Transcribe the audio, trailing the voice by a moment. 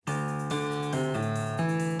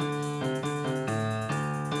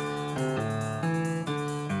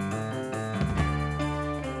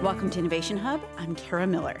Welcome to Innovation Hub. I'm Kara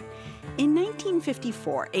Miller. In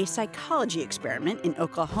 1954, a psychology experiment in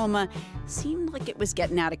Oklahoma seemed like it was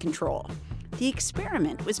getting out of control. The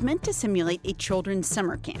experiment was meant to simulate a children's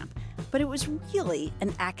summer camp, but it was really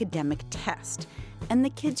an academic test. And the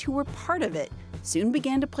kids who were part of it soon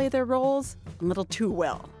began to play their roles a little too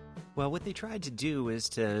well. Well, what they tried to do is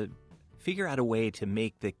to figure out a way to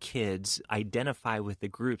make the kids identify with the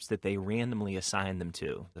groups that they randomly assigned them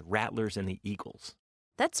to, the Rattlers and the Eagles.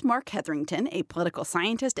 That's Mark Hetherington, a political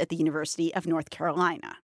scientist at the University of North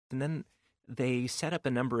Carolina. And then they set up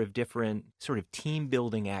a number of different sort of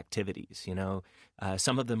team-building activities.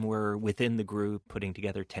 Some of them were within the group, putting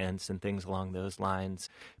together tents and things along those lines.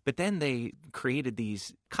 But then they created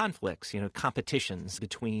these conflicts, competitions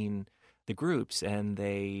between the groups, and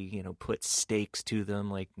they, put stakes to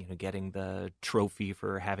them, like, getting the trophy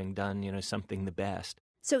for having done, something the best.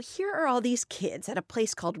 So here are all these kids at a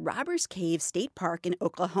place called Robbers Cave State Park in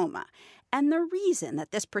Oklahoma. And the reason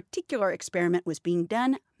that this particular experiment was being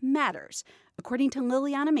done matters, according to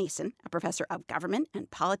Liliana Mason, a professor of government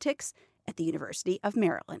and politics at the University of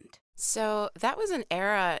Maryland. So that was an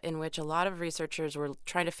era in which a lot of researchers were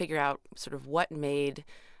trying to figure out sort of what made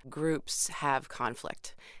groups have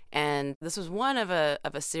conflict. And this was one of a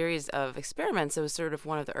series of experiments. It was sort of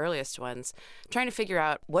one of the earliest ones, trying to figure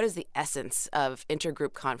out what is the essence of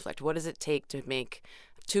intergroup conflict? What does it take to make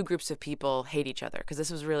two groups of people hate each other? Because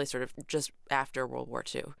this was really sort of just after World War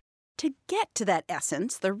II. To get to that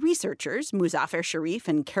essence, the researchers, Muzafer Sharif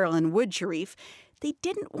and Carolyn Wood Sharif, they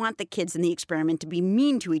didn't want the kids in the experiment to be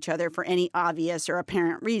mean to each other for any obvious or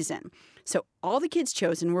apparent reason. So all the kids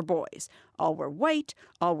chosen were boys. All were white,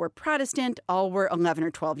 all were Protestant, all were 11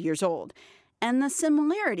 or 12 years old. And the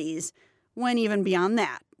similarities went even beyond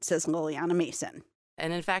that, says Liliana Mason.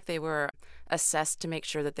 And in fact, they were assessed to make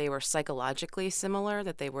sure that they were psychologically similar,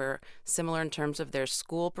 that they were similar in terms of their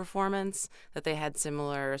school performance, that they had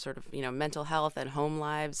similar sort of, mental health and home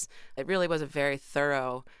lives. It really was a very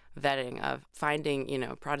thorough vetting of finding,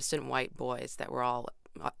 Protestant white boys that were all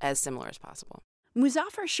as similar as possible.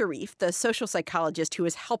 Muzafer Sharif, the social psychologist who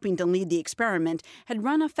was helping to lead the experiment, had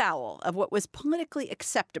run afoul of what was politically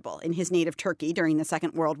acceptable in his native Turkey during the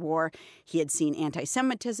Second World War. He had seen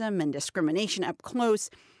anti-Semitism and discrimination up close,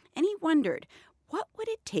 and he wondered, what would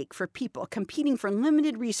it take for people competing for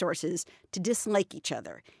limited resources to dislike each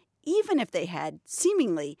other, even if they had,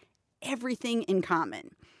 seemingly, everything in common?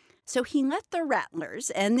 So he let the Rattlers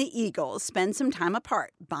and the Eagles spend some time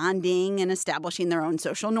apart, bonding and establishing their own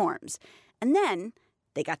social norms. And then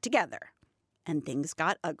they got together, and things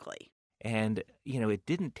got ugly. And, it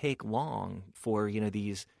didn't take long for,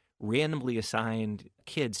 these randomly assigned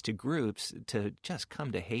kids to groups to just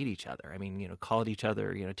come to hate each other. I mean, called each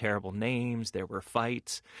other, terrible names. There were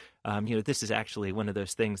fights. This is actually one of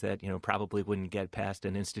those things that, probably wouldn't get past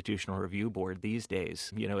an institutional review board these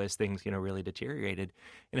days, as things, really deteriorated.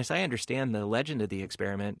 And as I understand the legend of the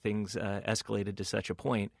experiment, things escalated to such a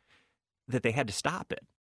point that they had to stop it.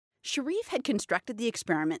 Sharif had constructed the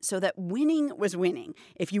experiment so that winning was winning.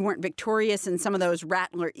 If you weren't victorious in some of those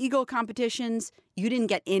Rattler-Eagle competitions, you didn't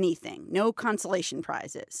get anything, no consolation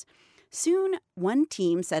prizes. Soon, one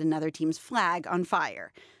team set another team's flag on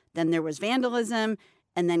fire. Then there was vandalism,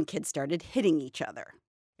 and then kids started hitting each other.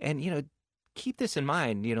 And, keep this in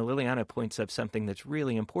mind. Liliana points up something that's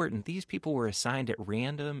really important. These people were assigned at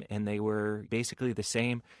random, and they were basically the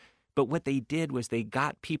same. But what they did was they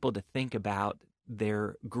got people to think about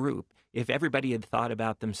their group. If everybody had thought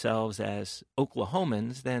about themselves as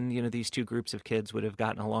Oklahomans, then, these two groups of kids would have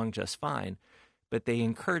gotten along just fine. But they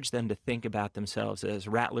encouraged them to think about themselves as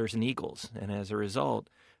Rattlers and Eagles. And as a result,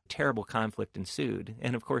 terrible conflict ensued.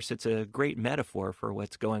 And of course, it's a great metaphor for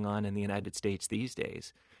what's going on in the United States these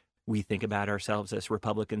days. We think about ourselves as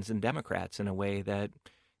Republicans and Democrats in a way that,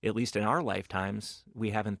 at least in our lifetimes, we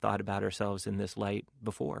haven't thought about ourselves in this light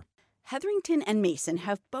before. Hetherington and Mason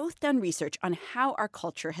have both done research on how our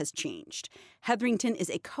culture has changed. Hetherington is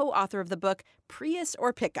a co-author of the book Prius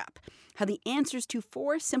or Pickup: How the Answers to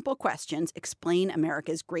 4 Simple Questions Explain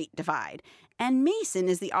America's Great Divide. And Mason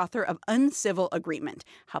is the author of Uncivil Agreement: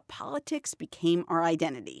 How Politics Became Our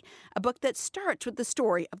Identity, a book that starts with the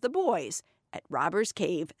story of the boys at Robbers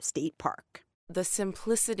Cave State Park. The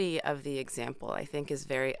simplicity of the example, I think, is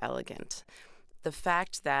very elegant. The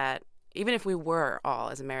fact that even if we were all,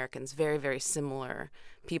 as Americans, very, very similar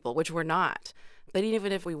people, which we're not, but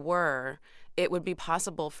even if we were, it would be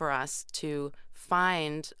possible for us to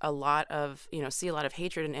find a lot of, see a lot of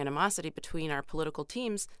hatred and animosity between our political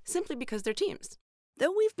teams simply because they're teams.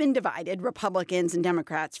 Though we've been divided, Republicans and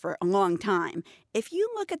Democrats, for a long time, if you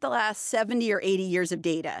look at the last 70 or 80 years of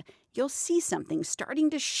data, you'll see something starting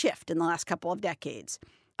to shift in the last couple of decades.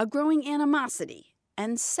 a growing animosity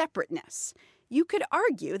and separateness. You could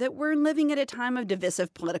argue that we're living at a time of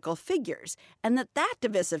divisive political figures, and that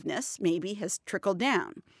divisiveness maybe has trickled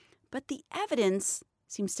down. But the evidence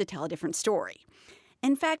seems to tell a different story.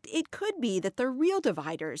 In fact, it could be that the real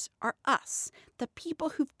dividers are us, the people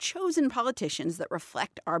who've chosen politicians that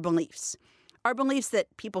reflect our beliefs. Our beliefs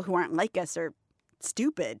that people who aren't like us are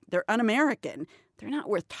stupid, they're un-American, they're not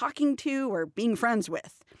worth talking to or being friends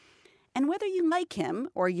with. And whether you like him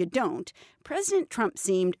or you don't, President Trump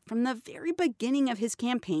seemed, from the very beginning of his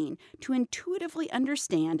campaign, to intuitively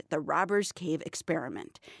understand the Robbers Cave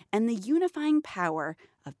experiment and the unifying power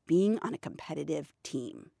of being on a competitive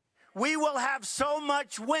team. We will have so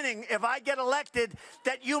much winning if I get elected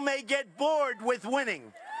that you may get bored with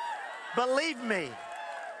winning. Believe me,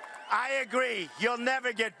 I agree. You'll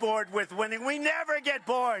never get bored with winning. We never get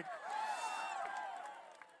bored.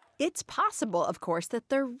 It's possible, of course, that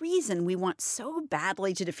the reason we want so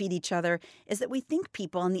badly to defeat each other is that we think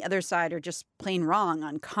people on the other side are just plain wrong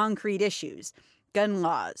on concrete issues. Gun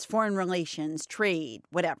laws, foreign relations, trade,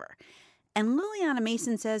 whatever. And Liliana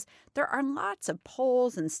Mason says there are lots of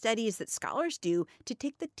polls and studies that scholars do to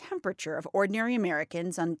take the temperature of ordinary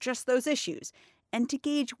Americans on just those issues and to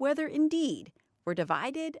gauge whether, indeed, we're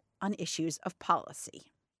divided on issues of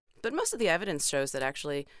policy. But most of the evidence shows that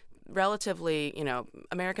actually relatively,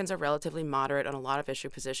 Americans are relatively moderate on a lot of issue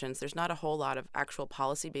positions. There's not a whole lot of actual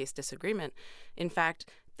policy-based disagreement. In fact,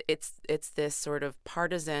 it's this sort of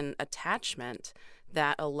partisan attachment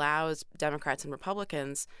that allows Democrats and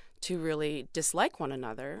Republicans to really dislike one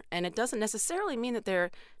another. And it doesn't necessarily mean that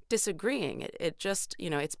they're disagreeing. It just,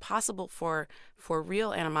 it's possible for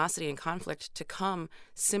real animosity and conflict to come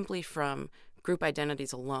simply from group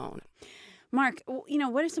identities alone. Mark,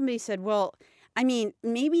 what if somebody said, well, I mean,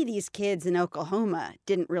 maybe these kids in Oklahoma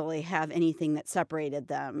didn't really have anything that separated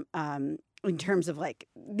them in terms of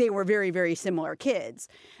they were very, very similar kids.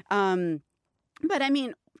 But I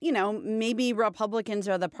mean, maybe Republicans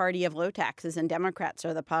are the party of low taxes and Democrats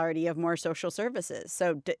are the party of more social services.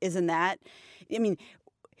 So isn't that,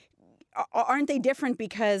 aren't they different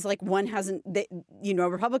because one hasn't,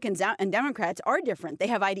 Republicans and Democrats are different. They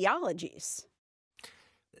have ideologies.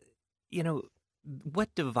 What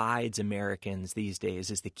divides Americans these days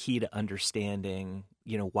is the key to understanding,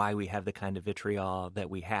 why we have the kind of vitriol that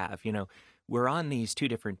we have. We're on these two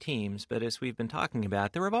different teams, but as we've been talking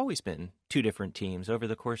about, there have always been two different teams over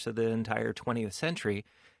the course of the entire 20th century,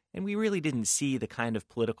 and we really didn't see the kind of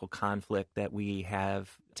political conflict that we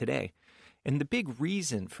have today. And the big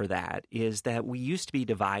reason for that is that we used to be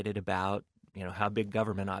divided about how big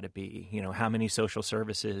government ought to be, how many social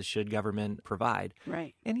services should government provide.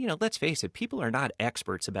 Right. And, let's face it, people are not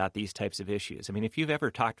experts about these types of issues. I mean, if you've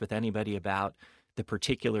ever talked with anybody about the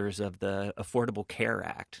particulars of the Affordable Care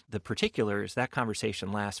Act, that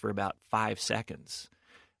conversation lasts for about 5 seconds.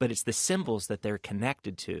 But it's the symbols that they're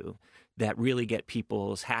connected to that really get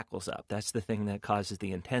people's hackles up. That's the thing that causes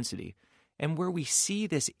the intensity. And where we see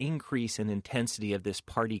this increase in intensity of this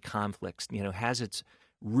party conflict, has its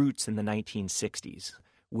roots in the 1960s,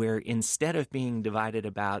 where instead of being divided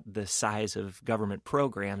about the size of government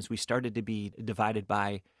programs, we started to be divided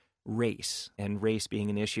by race, and race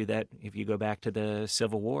being an issue that, if you go back to the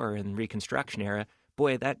Civil War and Reconstruction era,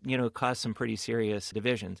 boy, that, caused some pretty serious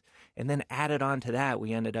divisions. And then added on to that,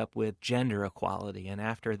 we ended up with gender equality. And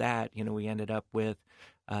after that, we ended up with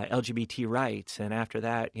LGBT rights. And after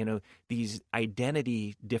that, these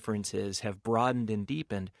identity differences have broadened and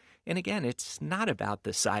deepened. And again, it's not about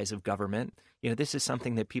the size of government. This is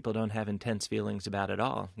something that people don't have intense feelings about at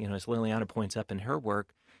all. As Liliana points up in her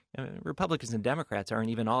work, Republicans and Democrats aren't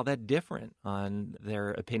even all that different on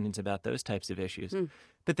their opinions about those types of issues.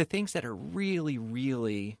 But the things that are really,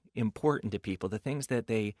 really important to people, the things that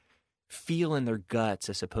they feel in their guts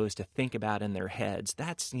as opposed to think about in their heads,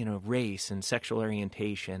 that's, race and sexual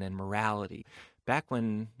orientation and morality. Back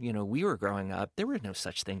when, we were growing up, there were no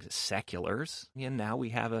such things as seculars. And now we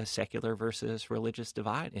have a secular versus religious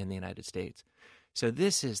divide in the United States. So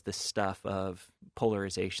this is the stuff of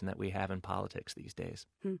polarization that we have in politics these days.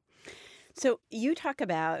 So you talk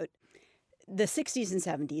about the 60s and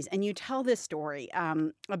 70s, and you tell this story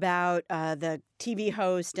about the TV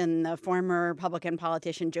host and the former Republican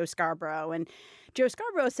politician Joe Scarborough. And Joe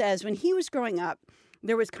Scarborough says when he was growing up,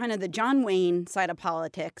 there was kind of the John Wayne side of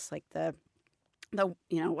politics, like the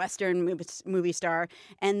Western movie star,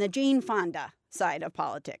 and the Jane Fonda side of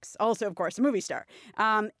politics, also, of course, a movie star.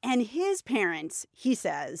 And his parents, he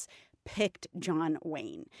says, picked John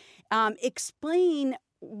Wayne. Explain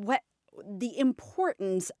what the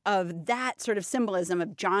importance of that sort of symbolism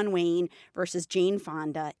of John Wayne versus Jane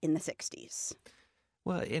Fonda in the 60s.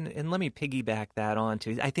 Well, and let me piggyback that on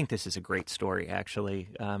to, I think this is a great story, actually.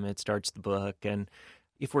 It starts the book. And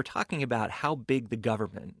if we're talking about how big the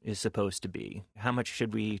government is supposed to be, how much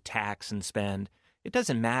should we tax and spend, it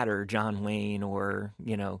doesn't matter John Wayne or,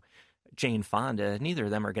 Jane Fonda. Neither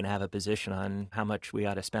of them are going to have a position on how much we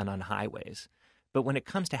ought to spend on highways. But when it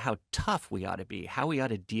comes to how tough we ought to be, how we ought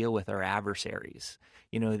to deal with our adversaries,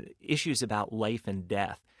 issues about life and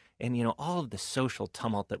death, and, all of the social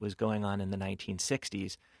tumult that was going on in the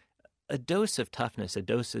 1960s, a dose of toughness, a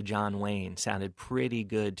dose of John Wayne sounded pretty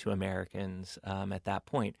good to Americans at that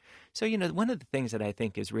point. So, one of the things that I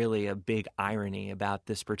think is really a big irony about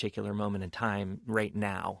this particular moment in time right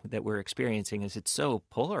now that we're experiencing is it's so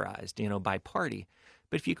polarized, by party.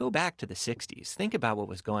 But if you go back to the 60s, think about what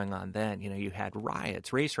was going on then. You had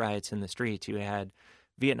riots, race riots in the streets. You had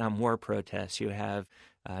Vietnam War protests. You have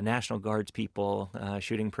National Guards people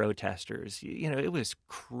shooting protesters. It was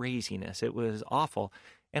craziness. It was awful.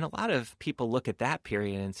 And a lot of people look at that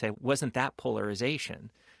period and say, wasn't that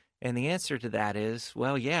polarization? And the answer to that is,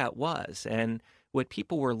 well, yeah, it was. And what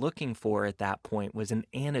people were looking for at that point was an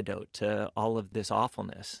antidote to all of this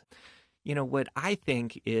awfulness. What I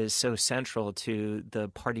think is so central to the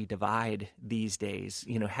party divide these days,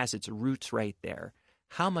 has its roots right there.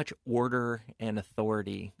 How much order and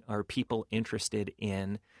authority are people interested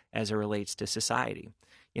in as it relates to society?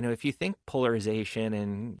 If you think polarization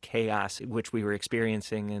and chaos, which we were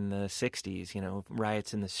experiencing in the 60s,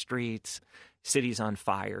 riots in the streets, cities on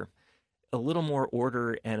fire, a little more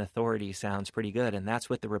order and authority sounds pretty good. And that's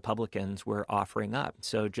what the Republicans were offering up.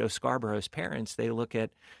 So Joe Scarborough's parents, they look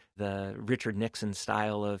at the Richard Nixon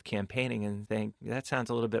style of campaigning and think, that sounds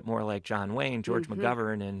a little bit more like John Wayne, George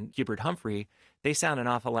McGovern, and Hubert Humphrey. They sound an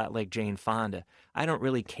awful lot like Jane Fonda. I don't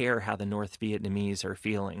really care how the North Vietnamese are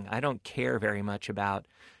feeling. I don't care very much about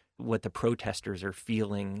what the protesters are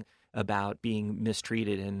feeling about being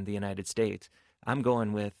mistreated in the United States. I'm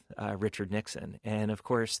going with Richard Nixon. And of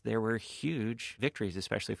course, there were huge victories,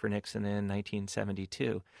 especially for Nixon in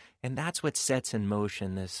 1972. And that's what sets in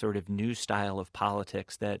motion this sort of new style of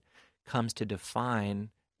politics that comes to define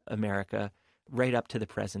America right up to the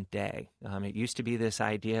present day. It used to be this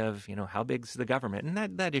idea of, how big's the government?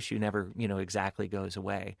 And that issue never, exactly goes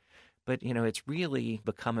away. But, it's really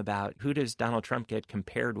become about who does Donald Trump get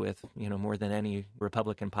compared with, more than any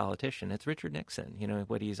Republican politician? It's Richard Nixon.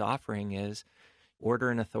 What he's offering is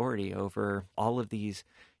order and authority over all of these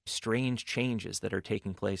strange changes that are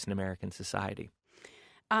taking place in American society.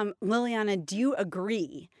 Liliana, do you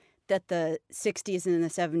agree that the 60s and the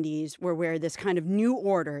 70s were where this kind of new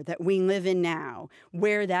order that we live in now,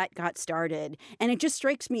 where that got started? And it just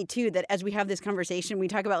strikes me, too, that as we have this conversation, we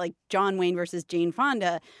talk about like John Wayne versus Jane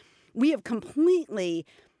Fonda, we have completely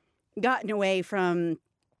gotten away from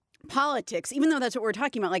politics, even though that's what we're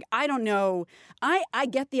talking about. Like, I don't know. I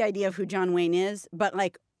get the idea of who John Wayne is, but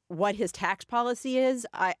like what his tax policy is,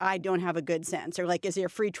 I don't have a good sense. Or like, is he a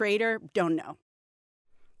free trader? Don't know.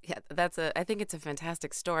 Yeah, I think it's a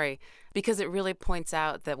fantastic story because it really points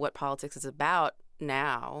out that what politics is about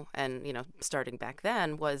now and, starting back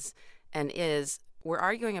then was and is we're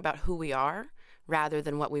arguing about who we are rather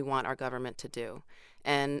than what we want our government to do.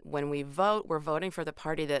 And when we vote, we're voting for the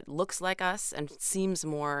party that looks like us and seems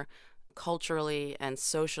more culturally and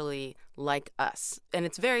socially like us. And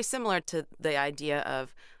it's very similar to the idea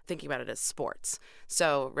of thinking about it as sports.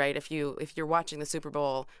 So, right, if you're watching the Super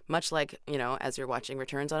Bowl, much like, as you're watching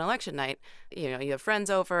returns on election night, you have friends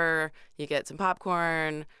over, you get some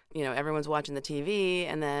popcorn, everyone's watching the TV,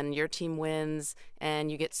 and then your team wins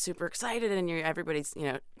and you get super excited and everybody's,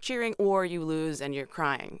 cheering, or you lose and you're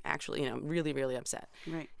crying, actually, really, really upset.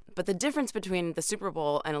 Right. But the difference between the Super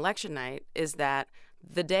Bowl and election night is that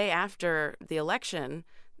the day after the election,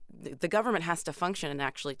 the government has to function and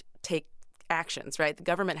actually take actions, right? The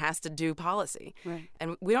government has to do policy. Right.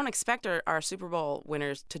 And we don't expect our Super Bowl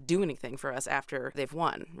winners to do anything for us after they've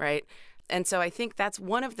won, right? And so I think that's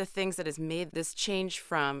one of the things that has made this change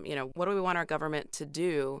from, what do we want our government to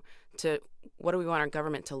do to what do we want our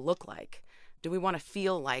government to look like? Do we want to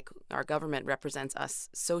feel like our government represents us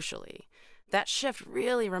socially? That shift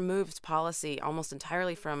really removes policy almost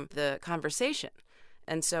entirely from the conversation.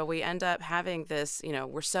 And so we end up having this,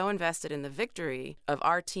 we're so invested in the victory of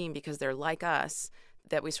our team because they're like us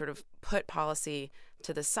that we sort of put policy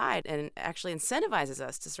to the side, and it actually incentivizes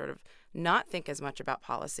us to sort of not think as much about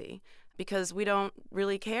policy because we don't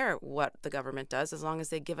really care what the government does as long as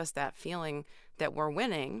they give us that feeling that we're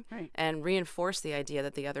winning, right, and reinforce the idea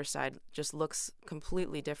that the other side just looks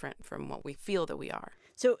completely different from what we feel that we are.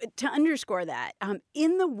 So to underscore that,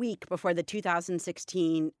 in the week before the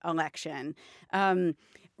 2016 election,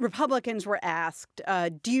 Republicans were asked,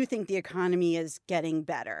 do you think the economy is getting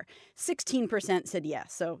better? 16% said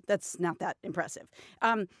yes, so that's not that impressive.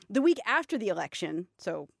 The week after the election,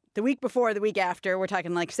 so the week before, the week after, we're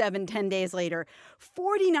talking like 7-10 days later,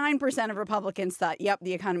 49% of Republicans thought, yep,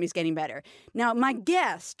 the economy's getting better. Now, my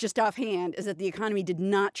guess, just offhand, is that the economy did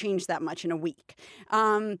not change that much in a week.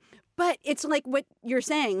 But it's like what you're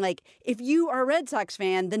saying, like if you are a Red Sox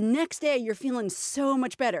fan, the next day you're feeling so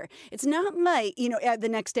much better. It's not like, the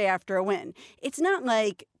next day after a win. It's not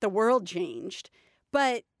like the world changed,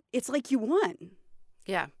 but it's like you won.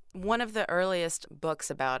 Yeah. One of the earliest books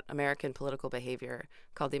about American political behavior,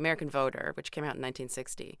 called The American Voter, which came out in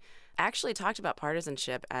 1960, actually talked about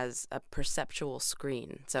partisanship as a perceptual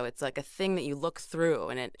screen. So it's like a thing that you look through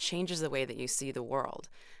and it changes the way that you see the world.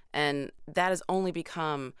 And that has only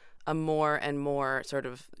become a more and more sort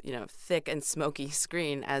of, thick and smoky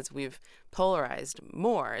screen as we've polarized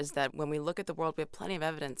more, is that when we look at the world, we have plenty of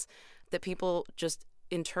evidence that people just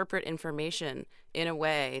interpret information in a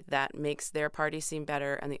way that makes their party seem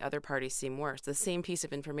better and the other party seem worse. The same piece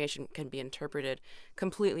of information can be interpreted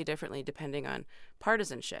completely differently depending on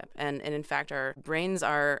partisanship. And in fact, our brains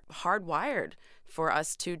are hardwired for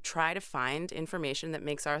us to try to find information that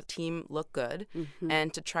makes our team look good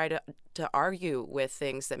and to try to argue with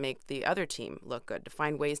things that make the other team look good, to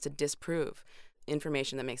find ways to disprove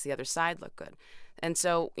information that makes the other side look good. And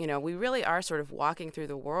so, we really are sort of walking through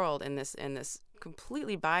the world in this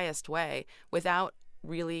completely biased way without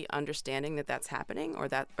really understanding that that's happening or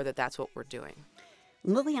that that's what we're doing.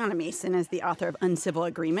 Liliana Mason is the author of Uncivil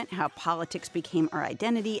Agreement, How Politics Became Our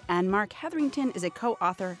Identity, and Mark Hetherington is a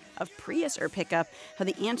co-author of Prius or Pickup, How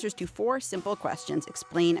the Answers to 4 Simple Questions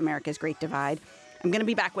Explain America's Great Divide. I'm going to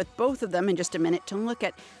be back with both of them in just a minute to look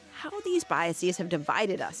at how these biases have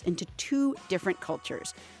divided us into 2 different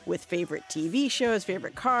cultures, with favorite TV shows,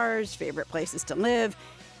 favorite cars, favorite places to live.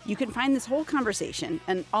 You can find this whole conversation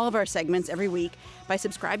and all of our segments every week by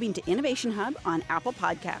subscribing to Innovation Hub on Apple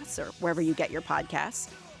Podcasts or wherever you get your podcasts.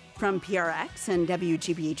 From PRX and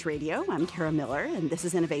WGBH Radio, I'm Kara Miller, and this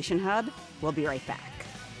is Innovation Hub. We'll be right back.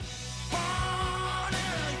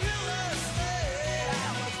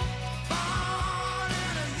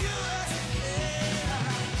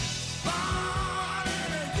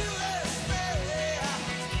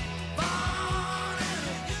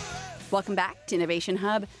 Welcome back to Innovation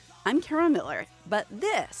Hub. I'm Kara Miller, but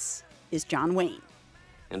this is John Wayne.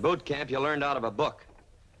 In boot camp, you learned out of a book.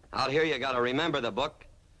 Out here, you got to remember the book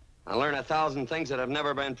and learn 1,000 things that have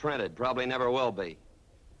never been printed, probably never will be.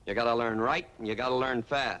 You got to learn right, and you got to learn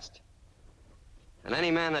fast. And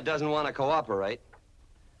any man that doesn't want to cooperate,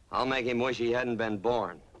 I'll make him wish he hadn't been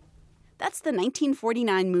born. That's the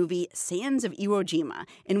 1949 movie Sands of Iwo Jima,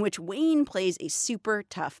 in which Wayne plays a super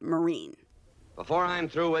tough Marine. Before I'm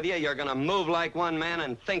through with you, you're going to move like one man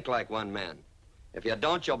and think like one man. If you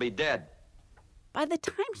don't, you'll be dead. By the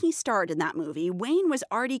time he starred in that movie, Wayne was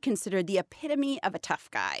already considered the epitome of a tough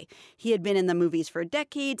guy. He had been in the movies for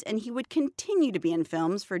decades, and he would continue to be in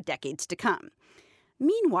films for decades to come.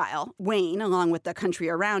 Meanwhile, Wayne, along with the country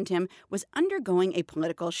around him, was undergoing a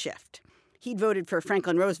political shift. He'd voted for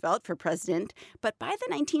Franklin Roosevelt for president, but by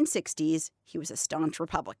the 1960s, he was a staunch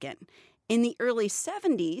Republican. In the early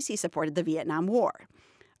 70s, he supported the Vietnam War.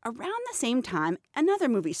 Around the same time, another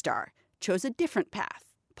movie star chose a different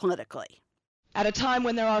path politically. At a time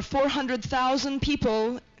when there are 400,000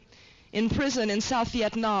 people in prison in South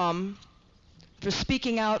Vietnam for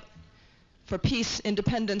speaking out for peace,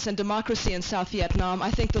 independence, and democracy in South Vietnam,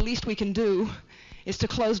 I think the least we can do is to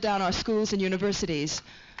close down our schools and universities.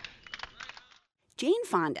 Jane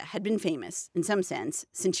Fonda had been famous, in some sense,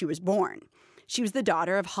 since she was born. She was the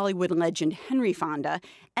daughter of Hollywood legend Henry Fonda,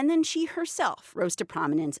 and then she herself rose to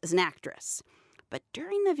prominence as an actress. But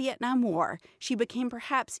during the Vietnam War, she became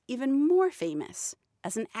perhaps even more famous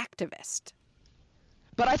as an activist.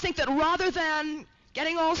 But I think that rather than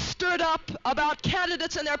getting all stirred up about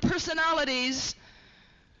candidates and their personalities,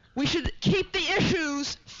 we should keep the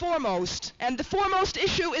issues foremost. And the foremost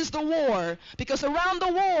issue is the war, because around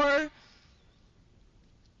the war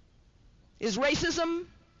is racism,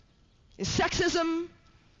 is sexism,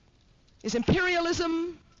 is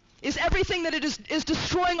imperialism, is everything that it is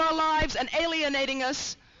destroying our lives and alienating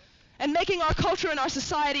us and making our culture and our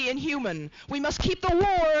society inhuman. We must keep the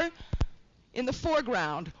war in the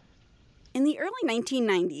foreground. In the early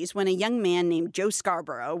 1990s, when a young man named Joe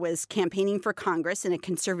Scarborough was campaigning for Congress in a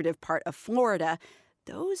conservative part of Florida,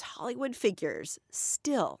 those Hollywood figures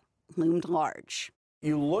still loomed large.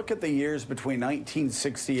 You look at the years between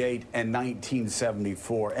 1968 and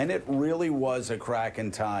 1974, and it really was a cracking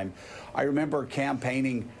time. I remember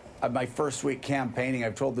campaigning, my first week campaigning.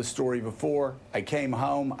 I've told this story before. I came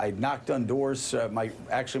home, I knocked on doors, my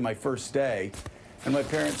first day, and my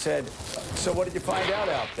parents said, "So what did you find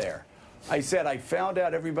out there?" I said, "I found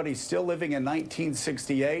out everybody's still living in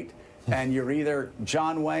 1968, and you're either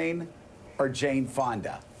John Wayne or Jane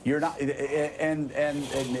Fonda. You're not, and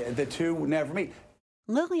the two never meet."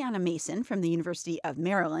 Liliana Mason from the University of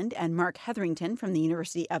Maryland and Mark Hetherington from the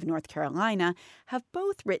University of North Carolina have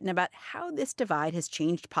both written about how this divide has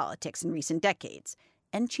changed politics in recent decades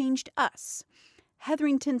and changed us.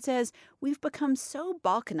 Hetherington says we've become so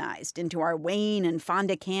balkanized into our Wayne and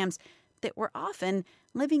Fonda camps that we're often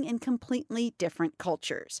living in completely different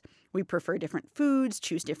cultures. We prefer different foods,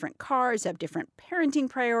 choose different cars, have different parenting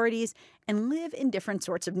priorities, and live in different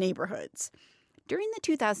sorts of neighborhoods. During the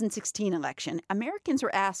 2016 election, Americans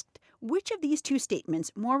were asked which of these two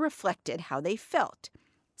statements more reflected how they felt.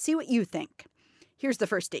 See what you think. Here's the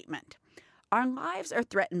first statement. Our lives are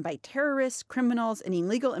threatened by terrorists, criminals, and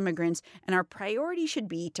illegal immigrants, and our priority should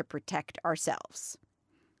be to protect ourselves.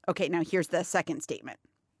 Okay, now here's the second statement.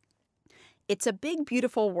 It's a big,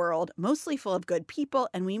 beautiful world, mostly full of good people,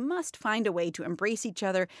 and we must find a way to embrace each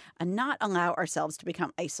other and not allow ourselves to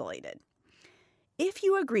become isolated. If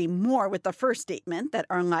you agree more with the first statement that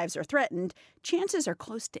our lives are threatened, chances are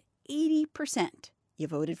close to 80% you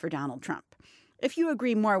voted for Donald Trump. If you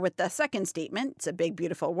agree more with the second statement, it's a big,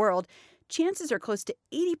 beautiful world, chances are close to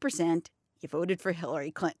 80% you voted for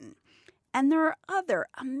Hillary Clinton. And there are other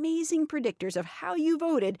amazing predictors of how you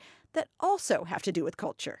voted that also have to do with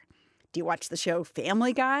culture. Do you watch the show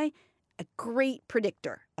Family Guy? A great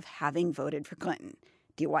predictor of having voted for Clinton.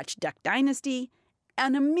 Do you watch Duck Dynasty?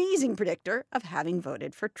 An amazing predictor of having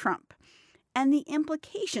voted for Trump. And the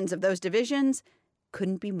implications of those divisions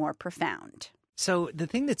couldn't be more profound. So the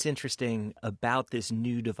thing that's interesting about this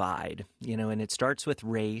new divide, and it starts with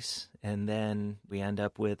race, and then we end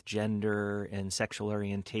up with gender and sexual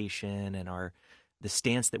orientation and the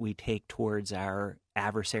stance that we take towards our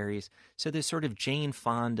adversaries. So this sort of Jane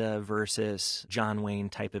Fonda versus John Wayne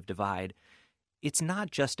type of divide. It's not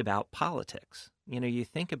just about politics. You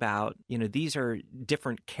think about, these are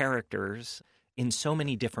different characters in so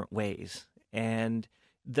many different ways. And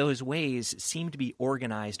those ways seem to be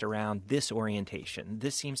organized around this orientation.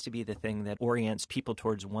 This seems to be the thing that orients people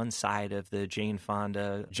towards one side of the Jane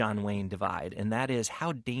Fonda, John Wayne divide. And that is,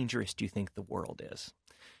 how dangerous do you think the world is?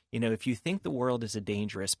 If you think the world is a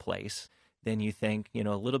dangerous place, then you think, a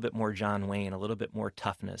little bit more John Wayne, a little bit more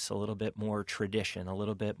toughness, a little bit more tradition, a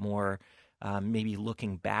little bit more maybe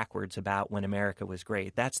looking backwards about when America was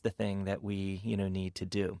great. That's the thing that we, need to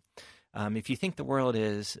do. If you think the world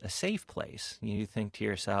is a safe place, you think to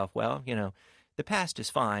yourself, well, the past is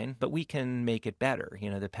fine, but we can make it better.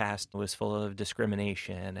 The past was full of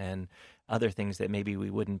discrimination and other things that maybe we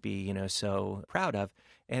wouldn't be, so proud of.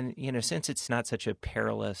 And, since it's not such a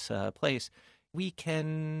perilous place, we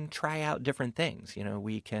can try out different things.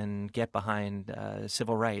 We can get behind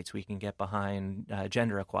civil rights. We can get behind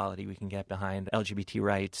gender equality. We can get behind LGBT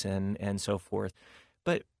rights and so forth.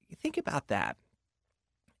 But think about that.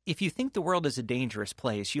 If you think the world is a dangerous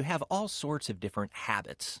place, you have all sorts of different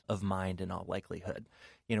habits of mind in all likelihood.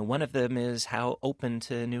 One of them is how open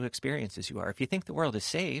to new experiences you are. If you think the world is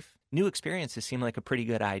safe, new experiences seem like a pretty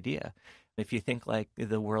good idea. If you think like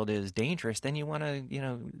the world is dangerous, then you want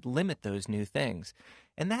to, limit those new things.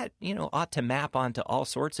 And that, ought to map onto all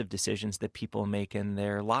sorts of decisions that people make in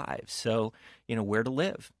their lives. So, where to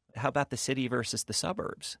live? How about the city versus the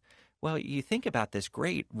suburbs? Well, you think about this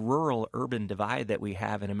great rural-urban divide that we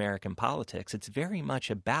have in American politics. It's very much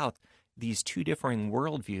about these two differing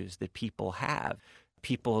worldviews that people have.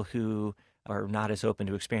 People who are not as open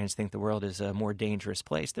to experience think the world is a more dangerous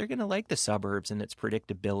place. They're going to like the suburbs and its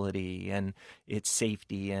predictability and its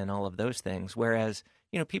safety and all of those things. Whereas,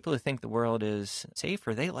 people who think the world is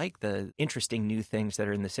safer, they like the interesting new things that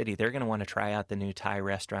are in the city. They're going to want to try out the new Thai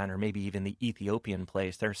restaurant or maybe even the Ethiopian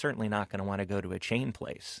place. They're certainly not going to want to go to a chain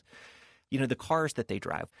place. The cars that they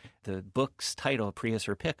drive. The book's title, Prius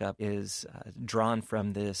or Pickup, is drawn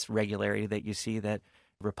from this regularity that you see that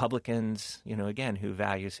Republicans, again, who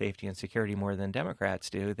value safety and security more than Democrats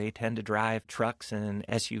do, they tend to drive trucks and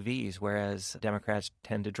SUVs, whereas Democrats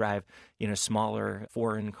tend to drive, smaller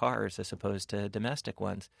foreign cars as opposed to domestic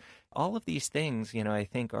ones. All of these things, I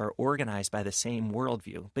think are organized by the same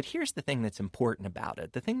worldview. But here's the thing that's important about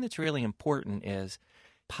it. The thing that's really important is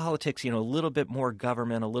politics, a little bit more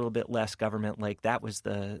government, a little bit less government, like that was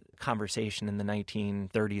the conversation in the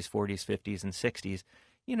 1930s, 40s, 50s, and 60s.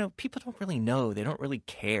 people don't really know. They don't really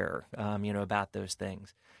care, about those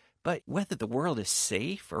things. But whether the world is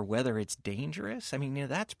safe or whether it's dangerous,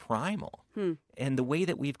 that's primal. And the way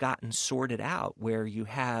that we've gotten sorted out, where you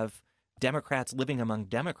have Democrats living among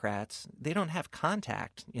Democrats, they don't have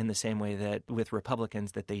contact in the same way that with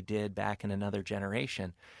Republicans that they did back in another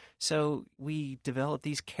generation. So we develop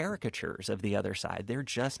these caricatures of the other side. They're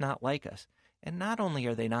just not like us. And not only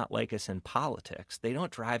are they not like us in politics, they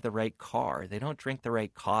don't drive the right car, they don't drink the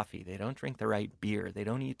right coffee, they don't drink the right beer, they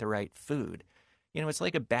don't eat the right food. It's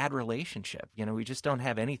like a bad relationship. We just don't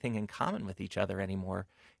have anything in common with each other anymore.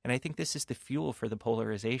 And I think this is the fuel for the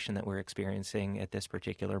polarization that we're experiencing at this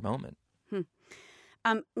particular moment.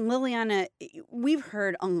 Liliana, we've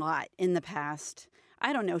heard a lot in the past,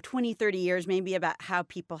 20, 30 years maybe, about how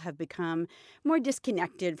people have become more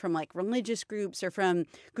disconnected from like religious groups or from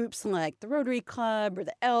groups like the Rotary Club or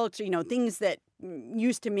the Elks, or, things that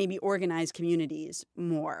used to maybe organize communities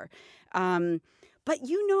more. But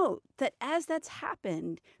that as that's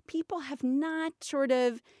happened, people have not sort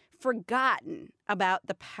of forgotten about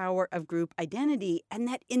the power of group identity, and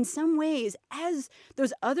that in some ways, as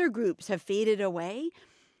those other groups have faded away,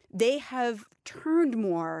 they have turned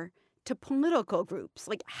more to political groups.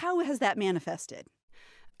 Like, how has that manifested?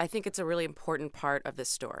 I think it's a really important part of this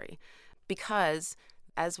story because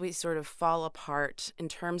as we sort of fall apart in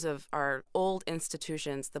terms of our old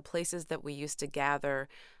institutions, the places that we used to gather,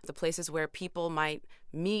 the places where people might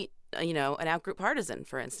meet, an outgroup partisan,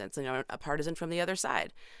 for instance, a partisan from the other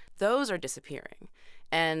side, those are disappearing.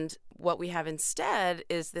 And what we have instead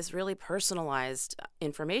is this really personalized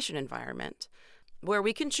information environment where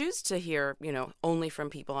we can choose to hear, only from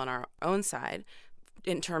people on our own side,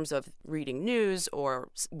 in terms of reading news or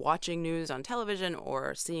watching news on television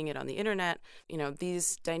or seeing it on the internet.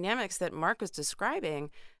 These dynamics that Mark was describing,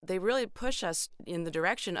 they really push us in the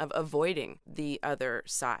direction of avoiding the other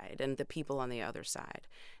side and the people on the other side.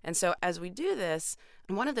 And so as we do this,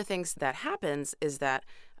 one of the things that happens is that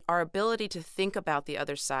our ability to think about the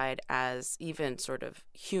other side as even sort of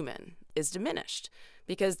human is diminished,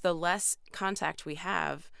 because the less contact we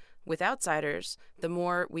have with outsiders, the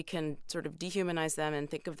more we can sort of dehumanize them and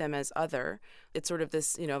think of them as other. It's sort of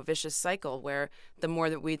this, vicious cycle where the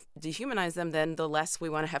more that we dehumanize them, then the less we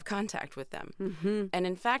want to have contact with them. Mm-hmm. And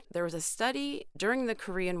in fact, there was a study during the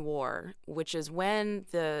Korean War, which is when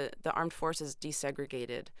the armed forces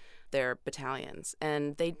desegregated their battalions.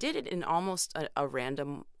 And they did it in almost a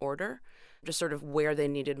random order, just sort of where they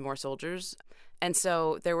needed more soldiers. And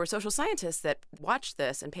so there were social scientists that watched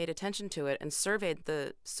this and paid attention to it and surveyed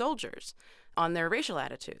the soldiers on their racial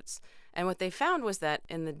attitudes. And what they found was that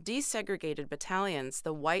in the desegregated battalions,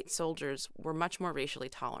 the white soldiers were much more racially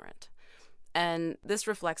tolerant. And this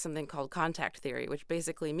reflects something called contact theory, which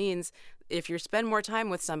basically means if you spend more time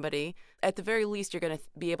with somebody, at the very least, you're going to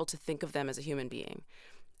be able to think of them as a human being.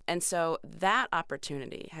 And so that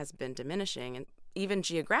opportunity has been diminishing. And even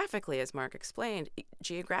geographically, as Mark explained,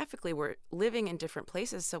 geographically, we're living in different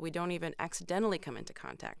places, so we don't even accidentally come into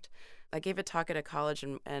contact. I gave a talk at a college,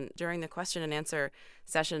 and during the question and answer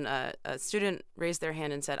session, a student raised their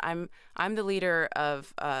hand and said, I'm the leader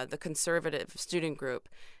of the conservative student group,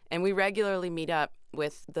 and we regularly meet up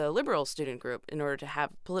with the liberal student group in order to have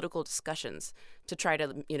political discussions to try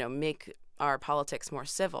to, make our politics more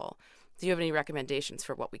civil. Do you have any recommendations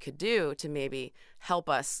for what we could do to maybe help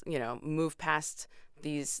us, move past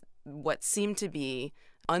these what seem to be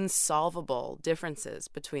unsolvable differences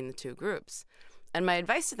between the two groups? And my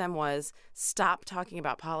advice to them was stop talking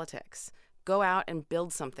about politics. Go out and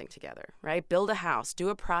build something together, right? Build a house, do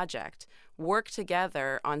a project, work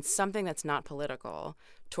together on something that's not political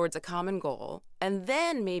towards a common goal. And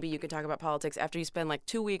then maybe you could talk about politics after you spend like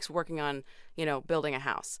 2 weeks working on, building a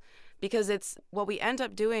house. Because it's what we end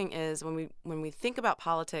up doing is when we think about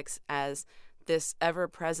politics as this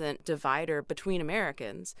ever-present divider between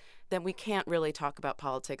Americans, then we can't really talk about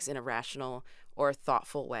politics in a rational or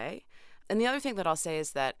thoughtful way. And the other thing that I'll say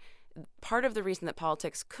is that part of the reason that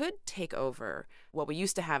politics could take over what we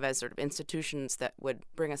used to have as sort of institutions that would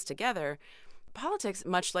bring us together, politics,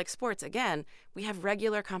 much like sports, again, we have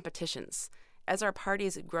regular competitions. As our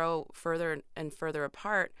parties grow further and further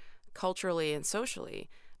apart culturally and socially,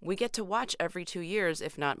 we get to watch every 2 years,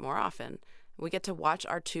 if not more often, we get to watch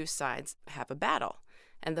our two sides have a battle.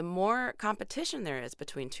 And the more competition there is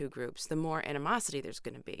between two groups, the more animosity there's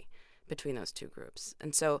going to be between those two groups.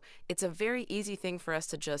 And so it's a very easy thing for us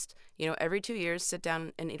to just, every 2 years sit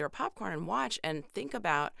down and eat our popcorn and watch and think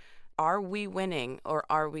about, are we winning or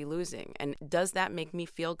are we losing? And does that make me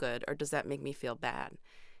feel good or does that make me feel bad?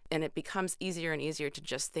 And it becomes easier and easier to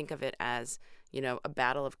just think of it as, a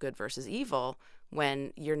battle of good versus evil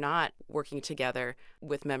when you're not working together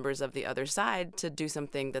with members of the other side to do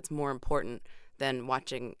something that's more important than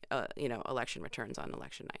watching, election returns on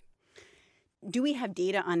election night. Do we have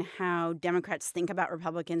data on how Democrats think about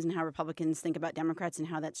Republicans and how Republicans think about Democrats and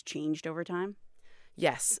how that's changed over time?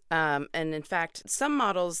 Yes. And in fact, some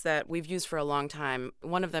models that we've used for a long time,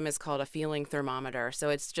 one of them is called a feeling thermometer. So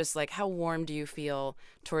it's just like, how warm do you feel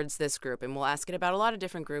towards this group? And we'll ask it about a lot of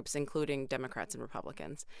different groups, including Democrats and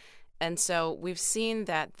Republicans. And so we've seen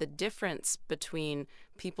that the difference between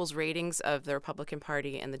people's ratings of the Republican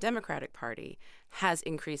Party and the Democratic Party has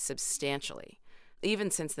increased substantially.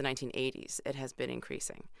 Even since the 1980s, it has been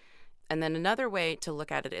increasing. And then another way to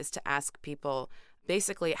look at it is to ask people,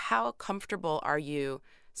 basically, how comfortable are you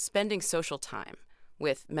spending social time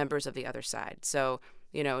with members of the other side? So,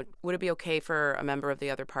 would it be okay for a member of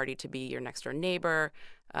the other party to be your next door neighbor?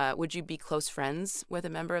 Would you be close friends with a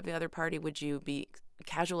member of the other party? Would you be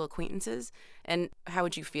casual acquaintances? And how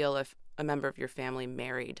would you feel if a member of your family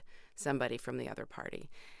married somebody from the other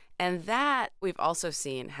party? And that we've also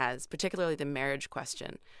seen has, particularly the marriage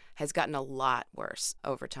question, has gotten a lot worse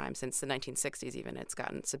over time. Since the 1960s even, it's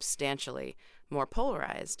gotten substantially more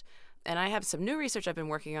polarized. And I have some new research I've been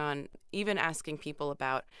working on, even asking people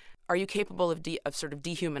about, are you capable of sort of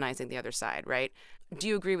dehumanizing the other side, right? Do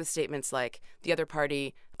you agree with statements like the other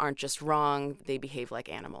party aren't just wrong, they behave like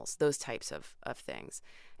animals, those types of things.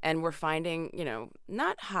 And we're finding,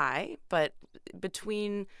 not high, but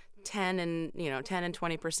between 10 and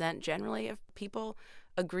 20% generally of people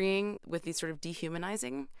agreeing with these sort of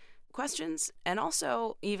dehumanizing questions, and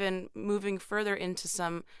also even moving further into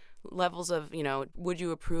some levels of, would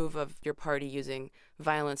you approve of your party using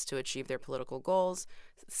violence to achieve their political goals?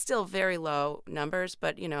 Still very low numbers,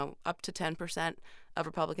 but, up to 10% of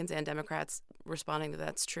Republicans and Democrats responding that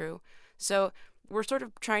that's true. So we're sort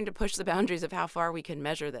of trying to push the boundaries of how far we can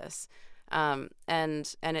measure this. And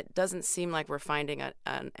it doesn't seem like we're finding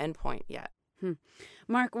an endpoint yet.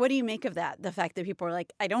 Mark, what do you make of that? The fact that people are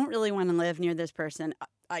like, I don't really want to live near this person.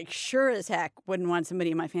 I sure as heck wouldn't want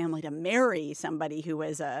somebody in my family to marry somebody who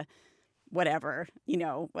is a Republican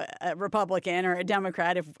or a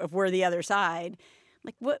Democrat if we're the other side.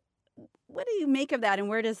 Like, what do you make of that, and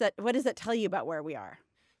what does that tell you about where we are?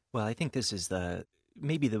 Well, I think this is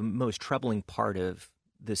maybe the most troubling part of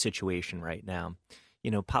the situation right now.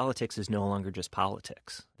 Politics is no longer just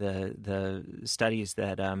politics. The studies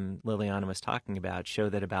that Liliana was talking about show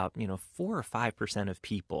that about 4 or 5% of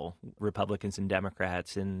people, Republicans and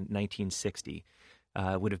Democrats in 1960,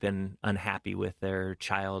 would have been unhappy with their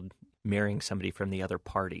child marrying somebody from the other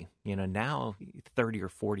party. Now 30 or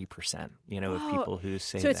 40%, of people who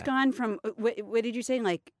say that. So it's gone from, what did you say,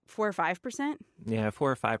 like 4 or 5%? Yeah,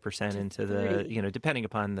 4 or 5% into 30. The, depending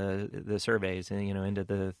upon the surveys, and into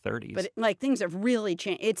the 30s. But things have really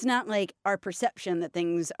changed. It's not like our perception that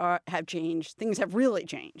things have changed. Things have really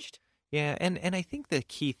changed. Yeah, and I think the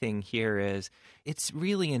key thing here is it's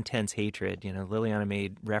really intense hatred. Liliana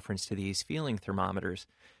made reference to these feeling thermometers.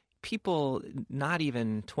 People not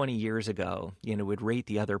even 20 years ago, would rate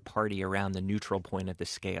the other party around the neutral point of the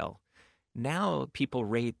scale. Now people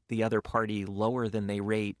rate the other party lower than they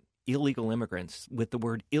rate illegal immigrants, with the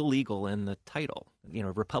word illegal in the title.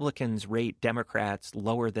 Republicans rate Democrats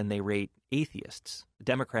lower than they rate atheists.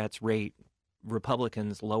 Democrats rate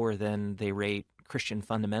Republicans lower than they rate Christian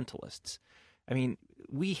fundamentalists. I mean,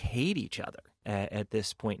 we hate each other at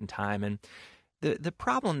this point in time. And the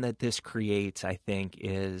problem that this creates, I think,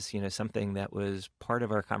 is, something that was part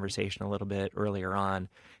of our conversation a little bit earlier on,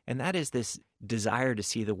 and that is this desire to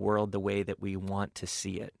see the world the way that we want to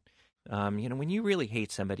see it. When you really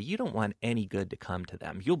hate somebody, you don't want any good to come to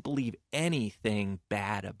them. You'll believe anything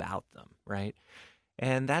bad about them, right?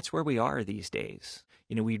 And that's where we are these days.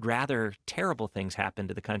 We'd rather terrible things happen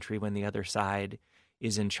to the country when the other side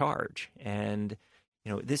is in charge. And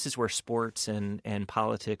this is where sports and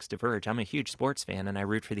politics diverge. I'm a huge sports fan, and I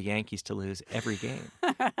root for the Yankees to lose every game.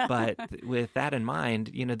 But with that in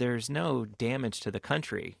mind, there's no damage to the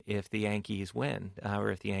country if the Yankees win or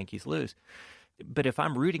if the Yankees lose. But if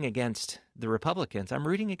I'm rooting against the Republicans, I'm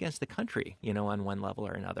rooting against the country, on one level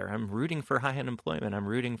or another. I'm rooting for high unemployment. I'm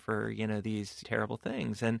rooting for, these terrible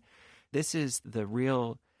things. And this is the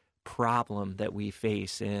real problem that we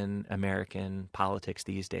face in American politics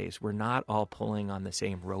these days. We're not all pulling on the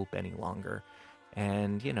same rope any longer.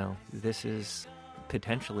 And, this is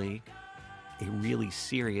potentially a really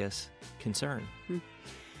serious concern.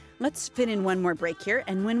 Let's fit in one more break here.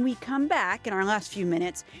 And when we come back in our last few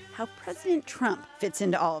minutes, how President Trump fits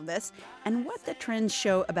into all of this and what the trends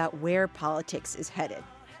show about where politics is headed.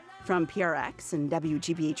 From PRX and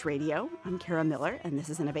WGBH Radio, I'm Kara Miller, and this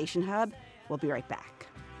is Innovation Hub. We'll be right back.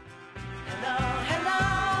 Hello,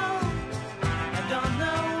 hello. I don't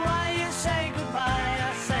know why you say goodbye.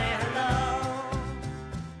 I say hello.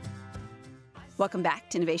 Welcome back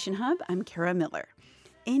to Innovation Hub. I'm Kara Miller.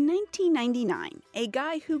 In 1999, a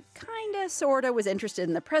guy who kinda, sorta was interested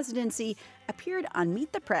in the presidency appeared on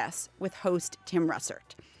Meet the Press with host Tim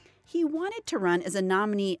Russert. He wanted to run as a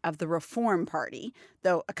nominee of the Reform Party,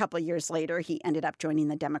 though a couple years later he ended up joining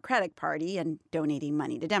the Democratic Party and donating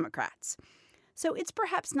money to Democrats. So it's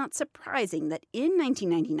perhaps not surprising that in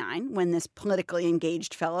 1999, when this politically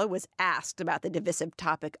engaged fellow was asked about the divisive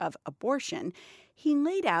topic of abortion, he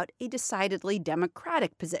laid out a decidedly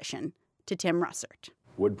Democratic position to Tim Russert.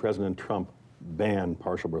 Would President Trump ban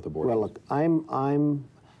partial birth abortion? Well, look, I'm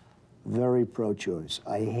very pro-choice.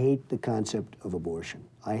 I hate the concept of abortion.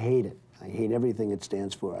 I hate it. I hate everything it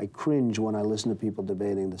stands for. I cringe when I listen to people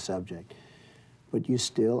debating the subject. But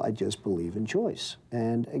I just believe in choice.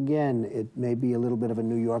 And again, it may be a little bit of a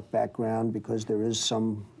New York background because there is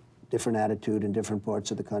some different attitude in different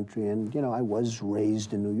parts of the country. And, I was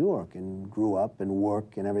raised in New York and grew up and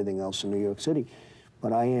work and everything else in New York City.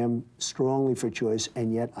 But I am strongly for choice,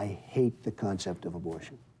 and yet I hate the concept of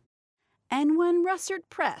abortion. And when Russert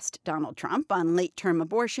pressed Donald Trump on late-term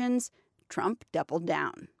abortions, Trump doubled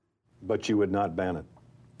down. But you would not ban it?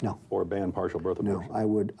 No. Or ban partial birth abortion?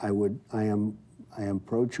 No, I am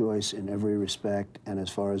pro-choice in every respect and as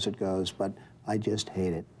far as it goes, but I just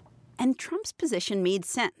hate it. And Trump's position made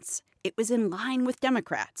sense. It was in line with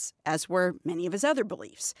Democrats, as were many of his other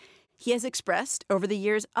beliefs. He has expressed over the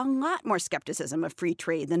years a lot more skepticism of free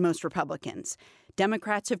trade than most Republicans.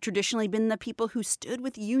 Democrats have traditionally been the people who stood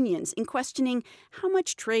with unions in questioning how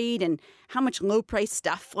much trade and how much low-priced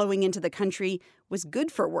stuff flowing into the country was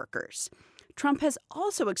good for workers. Trump has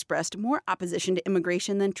also expressed more opposition to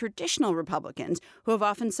immigration than traditional Republicans, who have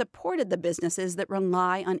often supported the businesses that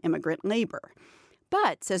rely on immigrant labor.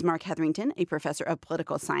 But, says Mark Hetherington, a professor of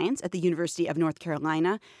political science at the University of North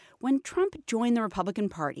Carolina, when Trump joined the Republican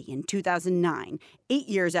Party in 2009, 8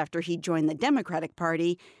 years after he joined the Democratic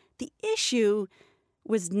Party, the issue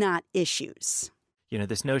was not issues.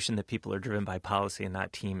 This notion that people are driven by policy and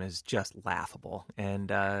not team is just laughable. And,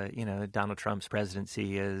 Donald Trump's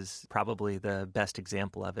presidency is probably the best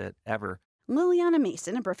example of it ever. Liliana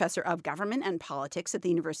Mason, a professor of government and politics at the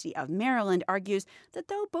University of Maryland, argues that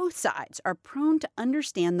though both sides are prone to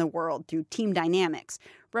understand the world through team dynamics,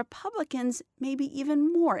 Republicans may be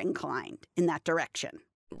even more inclined in that direction.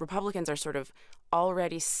 Republicans are sort of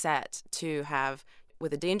already set to have,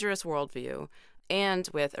 with a dangerous worldview, and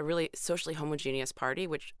with a really socially homogeneous party,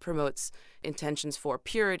 which promotes intentions for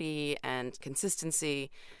purity and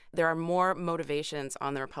consistency. There are more motivations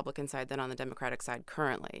on the Republican side than on the Democratic side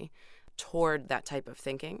currently toward that type of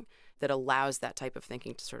thinking that allows that type of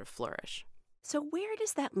thinking to sort of flourish. So where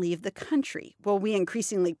does that leave the country? Will we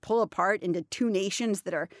increasingly pull apart into two nations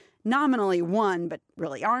that are nominally one but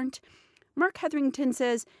really aren't? Mark Hetherington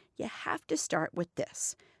says you have to start with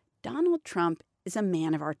this. Donald Trump is a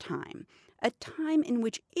man of our time, a time in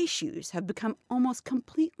which issues have become almost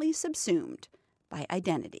completely subsumed by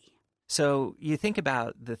identity. So you think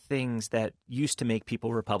about the things that used to make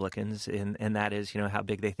people Republicans, and that is, how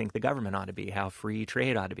big they think the government ought to be, how free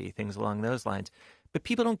trade ought to be, things along those lines. But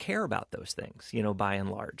people don't care about those things, by and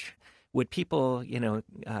large. What people,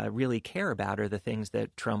 really care about are the things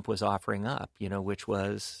that Trump was offering up, which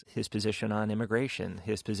was his position on immigration,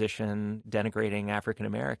 his position denigrating African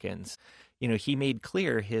Americans. He made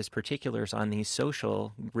clear his particulars on these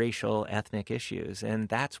social, racial, ethnic issues, and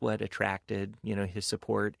that's what attracted, his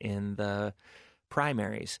support in the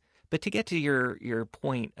primaries. But to get to your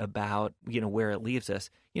point about, where it leaves us,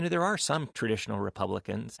 there are some traditional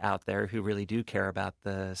Republicans out there who really do care about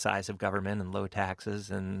the size of government and low taxes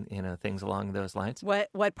and, things along those lines.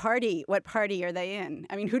 What party are they in?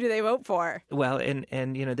 I mean, who do they vote for? Well,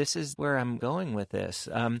 and this is where I'm going with this.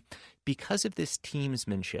 Because of this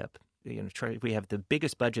teamsmanship, we have the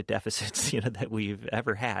biggest budget deficits, that we've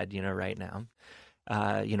ever had, right now.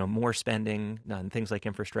 More spending on things like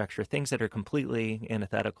infrastructure, things that are completely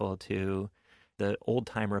antithetical to the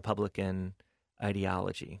old-time Republican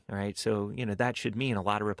ideology, all right? So, that should mean a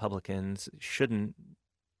lot of Republicans shouldn't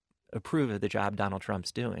approve of the job Donald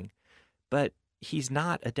Trump's doing. But he's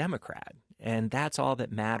not a Democrat, and that's all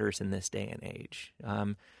that matters in this day and age.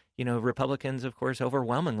 Republicans, of course,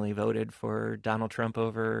 overwhelmingly voted for Donald Trump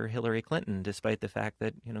over Hillary Clinton, despite the fact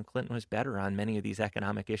that, Clinton was better on many of these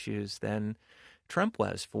economic issues than Trump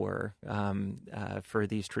was for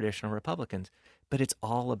these traditional Republicans. But it's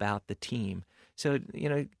all about the team. So,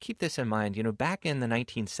 keep this in mind. Back in the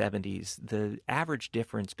 1970s, the average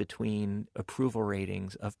difference between approval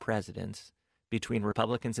ratings of presidents between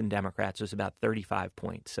Republicans and Democrats was about 35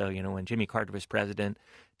 points. So, when Jimmy Carter was president,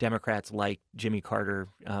 Democrats liked Jimmy Carter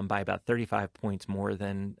by about 35 points more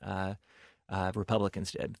than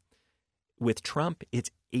Republicans did. With Trump, it's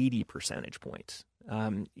 80 percentage points.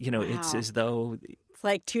 Wow. It's as though it's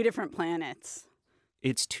like two different planets.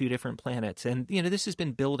 It's two different planets. And, this has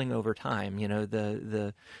been building over time,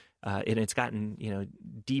 and it's gotten,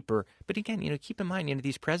 deeper. But again, keep in mind,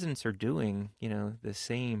 these presidents are doing, the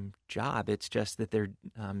same job. It's just that they're,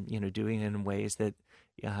 doing it in ways that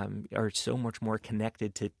are so much more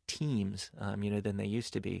connected to teams, than they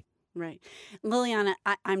used to be. Right. Liliana,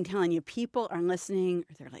 I'm telling you, people are listening,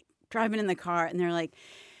 or they're like driving in the car, and they're like,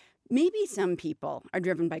 maybe some people are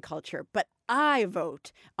driven by culture, but I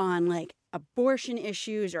vote on like abortion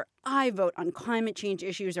issues, or I vote on climate change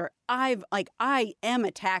issues, or I am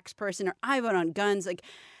a tax person, or I vote on guns. Like,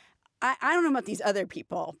 I don't know about these other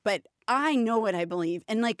people, but I know what I believe.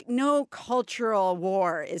 And like, no cultural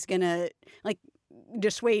war is going to like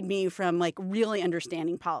dissuade me from like really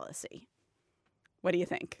understanding policy. What do you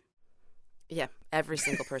think? Yeah, every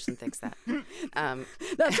single person thinks that.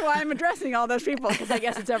 That's why I'm addressing all those people, because I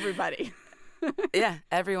guess it's everybody. Yeah,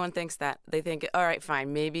 everyone thinks that. They think, all right,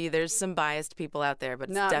 fine, maybe there's some biased people out there, but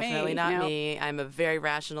it's definitely not me. I'm a very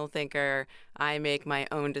rational thinker. I make my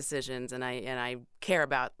own decisions, and I care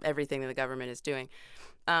about everything that the government is doing.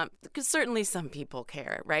 Because certainly some people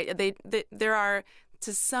care, right? There are,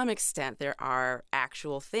 to some extent, there are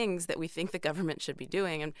actual things that we think the government should be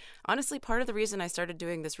doing. And honestly, part of the reason I started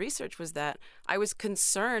doing this research was that I was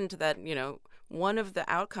concerned that, one of the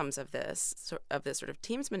outcomes of this sort of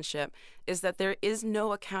teamsmanship is that there is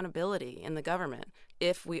no accountability in the government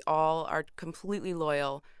if we all are completely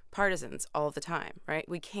loyal partisans all the time, right?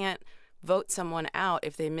 We can't vote someone out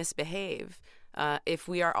if they misbehave, if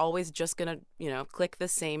we are always just going to, click the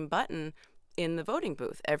same button in the voting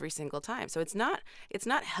booth every single time. So it's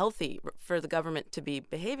not healthy for the government to be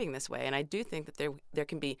behaving this way. And I do think that there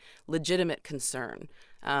can be legitimate concern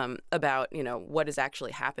about, what is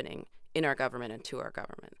actually happening in our government and to our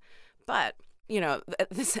government. But, at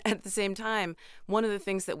the same time, one of the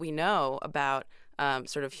things that we know about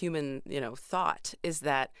sort of human, thought is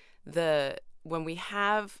that when we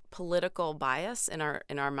have political bias in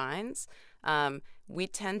our minds, we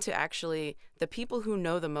tend to actually, the people who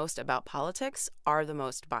know the most about politics are the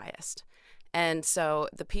most biased. And so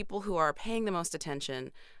the people who are paying the most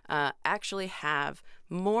attention actually have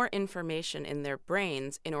more information in their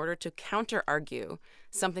brains in order to counter-argue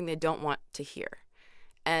something they don't want to hear.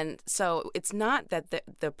 And so it's not that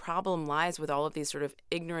the problem lies with all of these sort of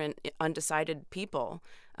ignorant, undecided people.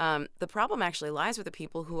 The problem actually lies with the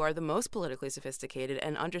people who are the most politically sophisticated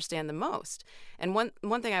and understand the most. And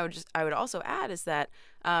one thing I would also add is that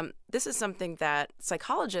this is something that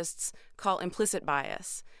psychologists call implicit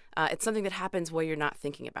bias. It's something that happens while you're not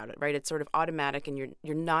thinking about it, right? It's sort of automatic, and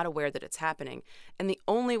you're not aware that it's happening. And the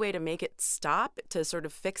only way to make it stop, to sort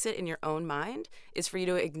of fix it in your own mind, is for you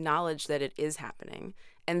to acknowledge that it is happening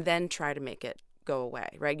and then try to make it go away,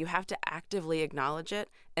 right? You have to actively acknowledge it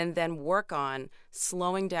and then work on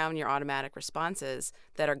slowing down your automatic responses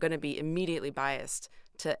that are going to be immediately biased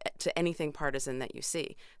to anything partisan that you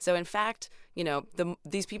see. So in fact,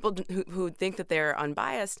 these people who think that they're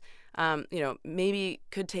unbiased, maybe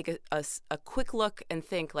could take a quick look and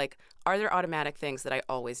think, like, are there automatic things that I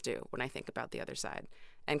always do when I think about the other side?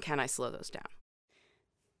 And can I slow those down?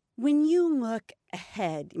 When you look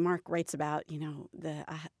ahead, Mark writes about, the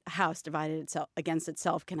house divided against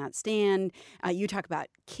itself cannot stand. You talk about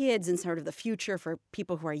kids and sort of the future for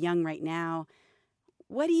people who are young right now.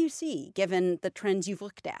 What do you see, given the trends you've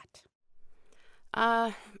looked at?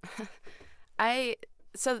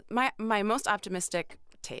 So my most optimistic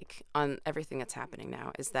take on everything that's happening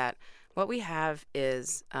now is that what we have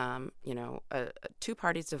is, two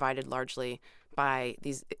parties divided largely by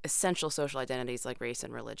these essential social identities like race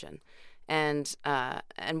and religion,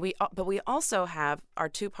 but we also have our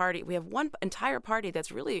two party. We have one entire party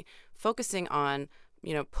that's really focusing on,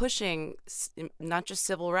 pushing not just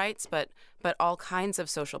civil rights, but all kinds of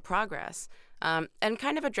social progress, and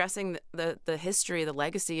kind of addressing the history, the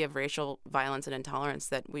legacy of racial violence and intolerance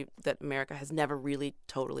that America has never really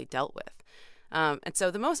totally dealt with. And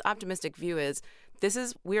so the most optimistic view is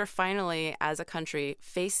we are finally, as a country,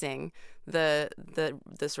 facing the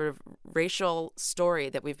sort of racial story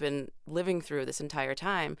that we've been living through this entire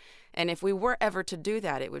time. And if we were ever to do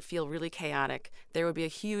that, it would feel really chaotic. There would be a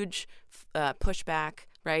huge pushback,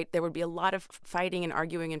 right? There would be a lot of fighting and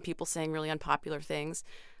arguing and people saying really unpopular things.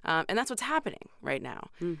 And that's what's happening right now.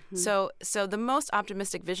 Mm-hmm. So the most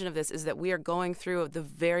optimistic vision of this is that we are going through the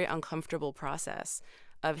very uncomfortable process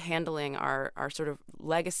of handling our sort of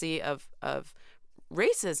legacy of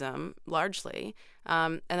racism largely,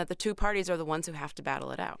 and that the two parties are the ones who have to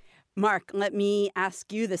battle it out. Mark, let me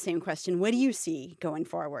ask you the same question. What do you see going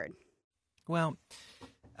forward? Well,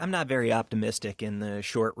 I'm not very optimistic in the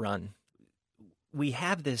short run. We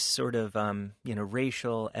have this sort of,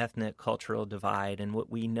 racial, ethnic, cultural divide, and what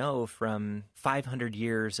we know from 500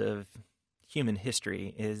 years of human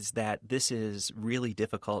history is that this is really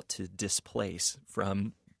difficult to displace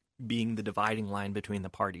from being the dividing line between the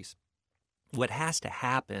parties. What has to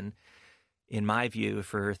happen, in my view,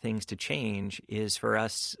 for things to change is for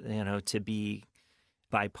us, to be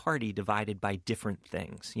by party divided by different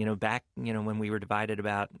things. Back, when we were divided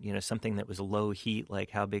about, something that was low heat,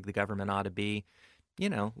 like how big the government ought to be,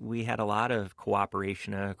 we had a lot of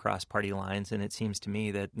cooperation across party lines, and it seems to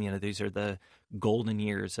me that, these are the golden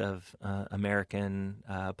years of American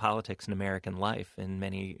politics and American life in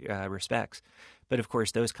many respects. But, of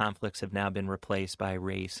course, those conflicts have now been replaced by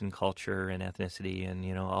race and culture and ethnicity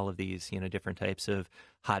and, all of these, different types of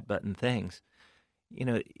hot-button things.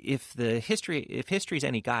 If history's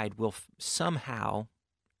any guide, we'll somehow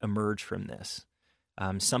emerge from this.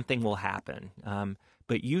 Something will happen.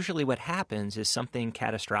 But usually what happens is something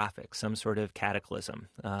catastrophic, some sort of cataclysm,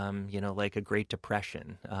 like a Great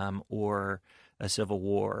Depression or a Civil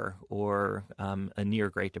War or a near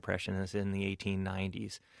Great Depression as in the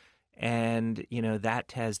 1890s. And,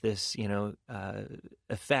 that has this,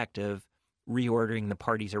 effect of reordering the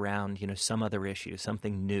parties around, some other issue,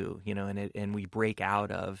 something new, and we break out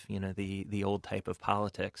of, the old type of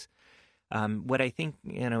politics. What I think,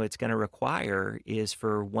 it's going to require is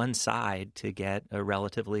for one side to get a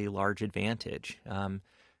relatively large advantage.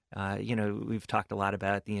 We've talked a lot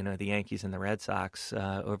about, the Yankees and the Red Sox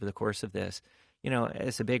over the course of this.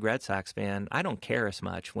 As a big Red Sox fan, I don't care as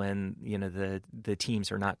much when, the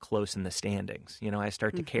teams are not close in the standings. I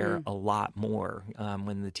start to care a lot more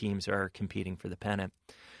when the teams are competing for the pennant.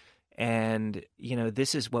 And,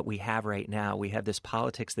 this is what we have right now. We have this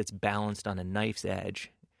politics that's balanced on a knife's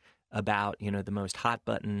edge about, the most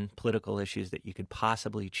hot-button political issues that you could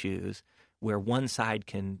possibly choose, where one side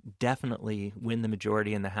can definitely win the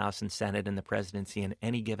majority in the House and Senate and the presidency in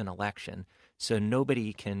any given election, so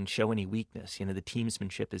nobody can show any weakness. The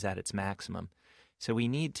teamsmanship is at its maximum. So we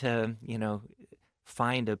need to,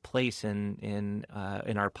 find a place in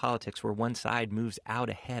our politics where one side moves out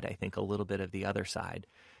ahead, I think, a little bit of the other side.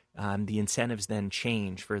 The incentives then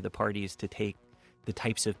change for the parties to take the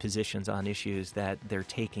types of positions on issues that they're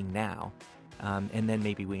taking now, and then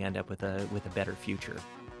maybe we end up with a better future.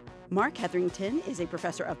 Mark Hetherington is a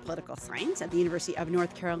professor of political science at the University of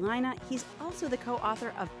North Carolina. He's also the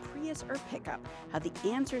co-author of Prius or Pickup, How the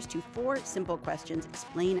Answers to 4 Simple Questions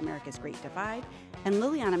Explain America's Great Divide. And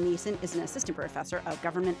Liliana Mason is an assistant professor of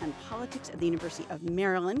government and politics at the University of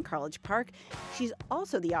Maryland, College Park. She's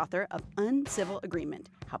also the author of Uncivil Agreement,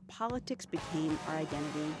 How Politics Became Our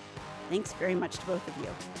Identity. Thanks very much to both of you.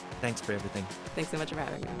 Thanks for everything. Thanks so much for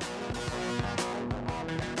having me.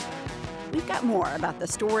 We've got more about the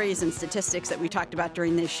stories and statistics that we talked about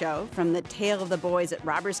during this show, from the tale of the boys at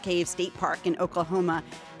Robbers Cave State Park in Oklahoma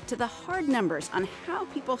to the hard numbers on how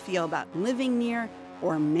people feel about living near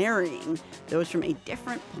or marrying those from a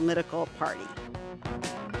different political party.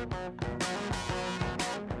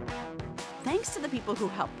 Thanks to the people who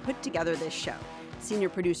helped put together this show. Senior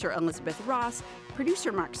producer Elizabeth Ross,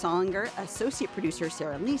 producer Mark Solinger, associate producer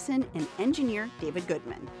Sarah Leeson, and engineer David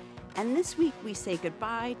Goodman. And this week, we say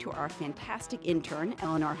goodbye to our fantastic intern,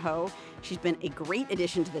 Eleanor Ho. She's been a great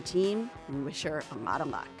addition to the team, and we wish her a lot of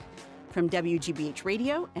luck. From WGBH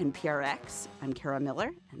Radio and PRX, I'm Kara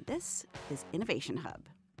Miller, and this is Innovation Hub.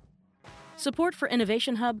 Support for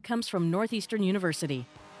Innovation Hub comes from Northeastern University.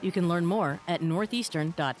 You can learn more at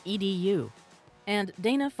northeastern.edu. And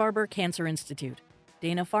Dana-Farber Cancer Institute,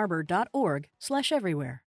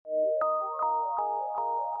 danafarber.org/everywhere.